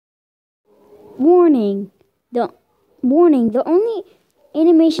Warning. The only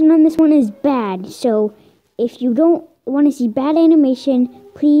animation on this one is bad. So if you don't want to see bad animation,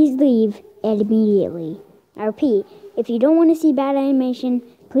 please leave immediately. I repeat, if you don't want to see bad animation,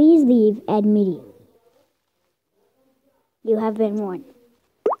 please leave immediately. You have been warned.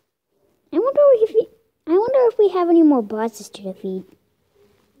 I wonder if we have any more bosses to defeat.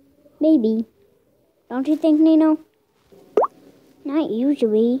 Maybe. Don't you think, Nino? Not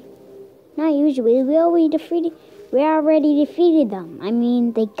usually. Not usually. We already defeated them. I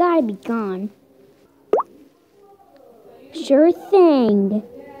mean, they gotta be gone. Sure thing.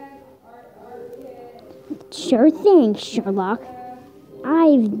 Sure thing, Sherlock.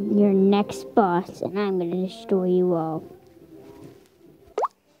 I'm your next boss, and I'm gonna destroy you all.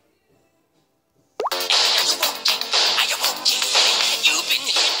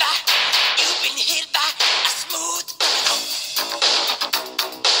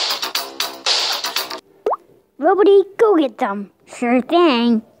 Robody, go get them. Sure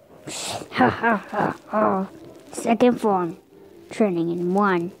thing. Ha ha ha ha. Second form. Turning in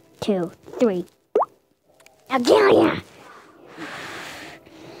 1, 2, 3. I'll kill ya.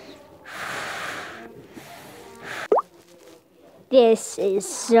 This is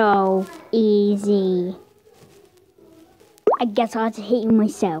so easy. I guess I'll have to hit you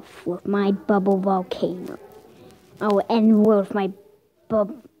myself with my bubble volcano. Oh, and with my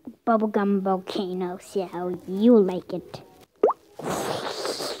bubblegum volcano. See how you like it.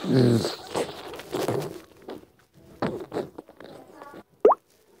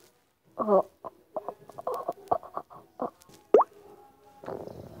 Oh.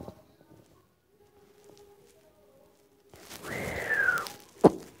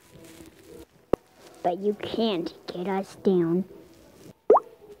 But you can't get us down.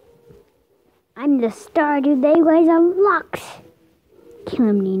 I'm the Stardew they guys unlocks. Kill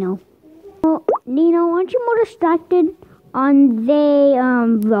him, Nino. Oh, Nino, aren't you more distracted on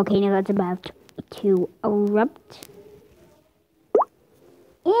the volcano that's about to erupt?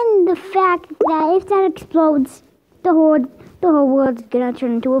 And the fact that if that explodes, the whole world's gonna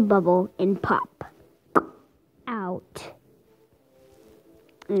turn into a bubble and pop out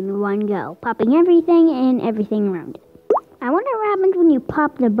in one go, popping everything and everything around it. I wonder what happens when you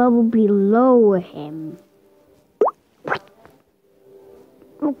pop the bubble below him.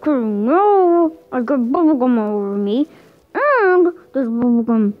 Okay, now I got bubblegum over me, and there's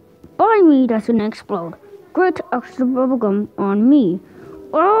bubblegum by me that's gonna explode. Great extra bubblegum on me.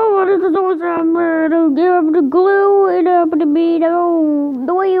 Oh, what is this happening? Give up the glue and up the beat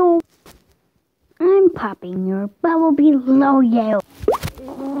the wheel. I'm popping your bubble below you.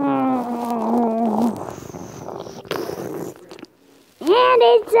 And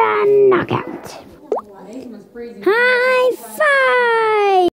it's a knockout. High five!